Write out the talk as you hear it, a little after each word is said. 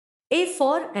A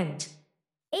for ant.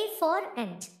 A for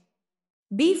ant.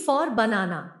 B for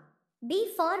banana.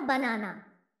 B for banana.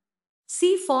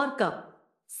 C for cup.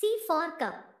 C for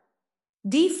cup.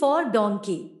 D for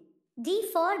donkey. D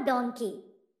for donkey.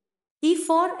 E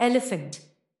for elephant.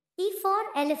 E for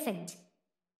elephant.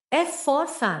 F for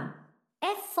fan.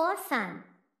 F for fan.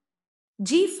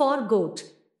 G for goat.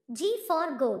 G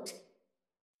for goat.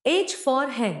 H for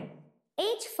hen.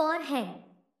 H for hen.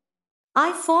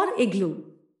 I for igloo.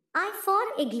 I for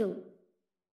igloo.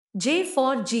 J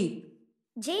for jeep.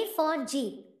 J for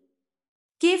jeep.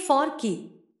 K for key.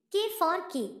 K for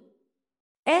key.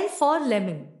 L for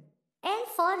lemon. L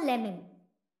for lemon.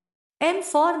 M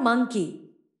for monkey.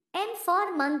 M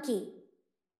for monkey.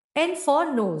 N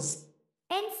for nose.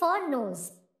 N for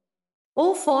nose.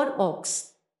 O for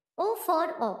ox. O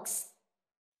for ox.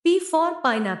 P for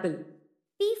pineapple.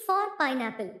 P for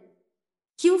pineapple.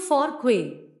 Q for quail.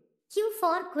 Q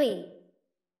for quail.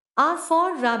 R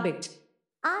for rabbit.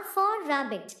 R for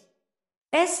rabbit.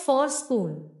 S for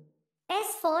spoon.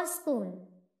 S for spoon.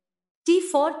 T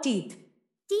for teeth.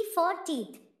 T for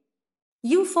teeth.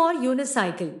 U for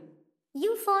unicycle.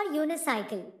 U for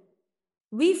unicycle.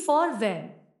 V for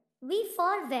van. V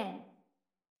for van.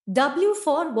 W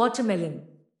for watermelon.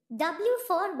 W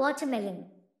for watermelon.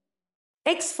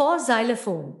 X for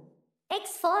xylophone.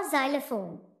 X for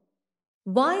xylophone.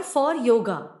 Y for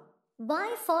yoga.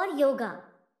 Y for yoga.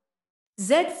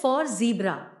 Z for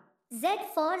zebra. Z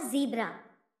for zebra.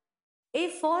 A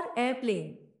for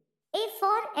airplane. A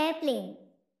for airplane.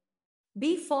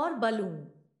 B for balloon.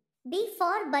 B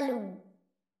for balloon.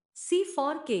 C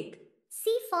for cake.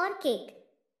 C for cake.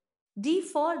 D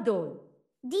for doll.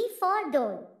 D for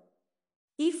doll.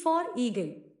 E for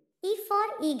eagle. E for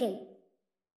eagle.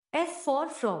 F for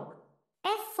frog.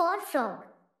 F for frog.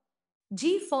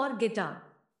 G for guitar.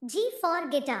 G for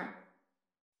guitar.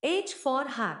 H for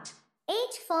hat.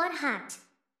 H for hat.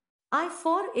 I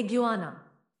for iguana.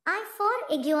 I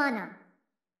for iguana.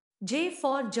 J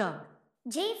for jug.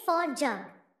 J for jug.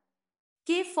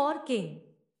 K for king.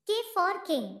 K for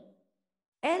king.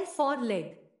 L for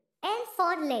leg. L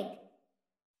for leg.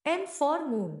 M for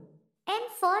moon. N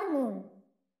for moon.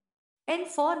 N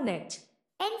for net.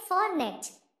 N for net.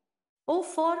 O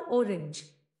for orange.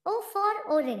 O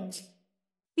for orange.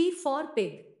 P for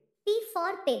pig. P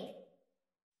for pig.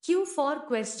 Q for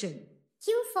question.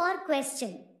 Q for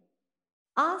question.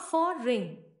 R for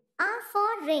ring. R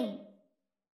for ring.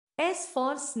 S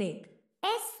for snake.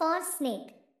 S for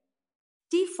snake.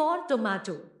 T for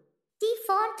tomato. T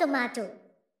for tomato.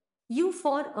 U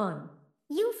for urn.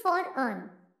 U for urn.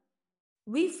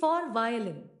 V for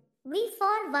violin. V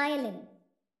for violin.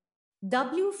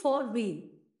 W for wheel.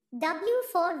 W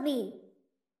for wheel.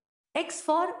 X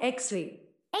for x-ray.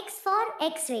 X for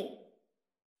x-ray.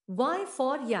 Y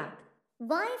for yak.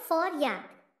 Y for yak.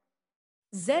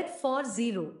 Z for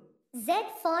zero. Z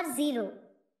for zero.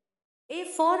 A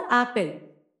for apple.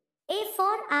 A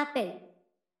for apple.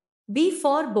 B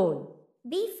for bowl.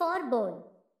 B for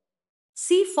bowl.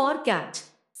 C for cat.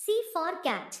 C for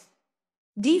cat.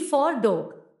 D for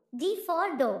dog. D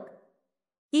for dog.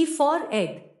 E for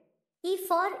egg. E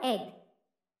for egg.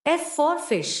 F for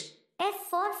fish. F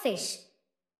for fish.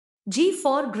 G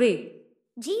for grape.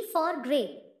 G for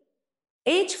grape.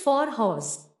 H for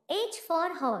horse. H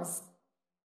for horse.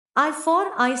 I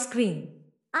for ice cream.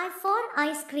 I for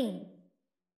ice cream.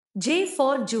 J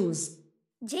for juice.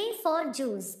 J for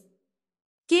juice.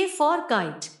 K for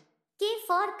kite. K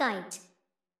for kite.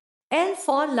 L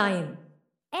for lion.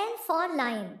 L for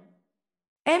lion.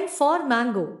 M for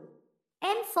mango.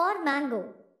 M for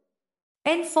mango.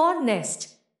 N for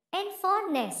nest. N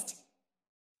for nest.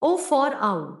 O for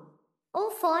owl. O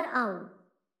for owl.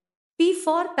 P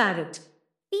for parrot.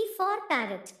 P for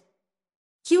parrot.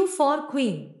 Q for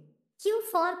queen. Q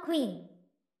for queen.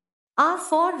 R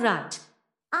for rat.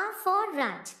 R for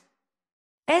rat.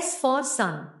 S for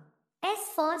sun. S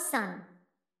for sun.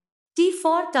 T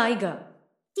for tiger.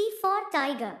 T for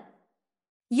tiger.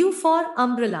 U for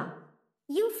umbrella.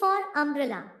 U for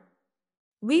umbrella.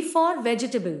 V for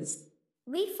vegetables.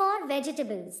 V for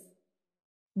vegetables.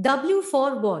 W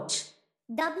for watch.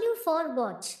 W for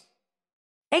watch.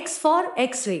 X for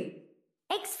x-ray.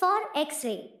 X for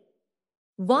x-ray.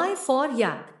 Y for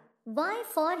yak. Y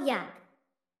for yak.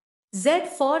 Z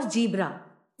for zebra.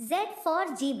 Z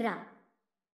for zebra.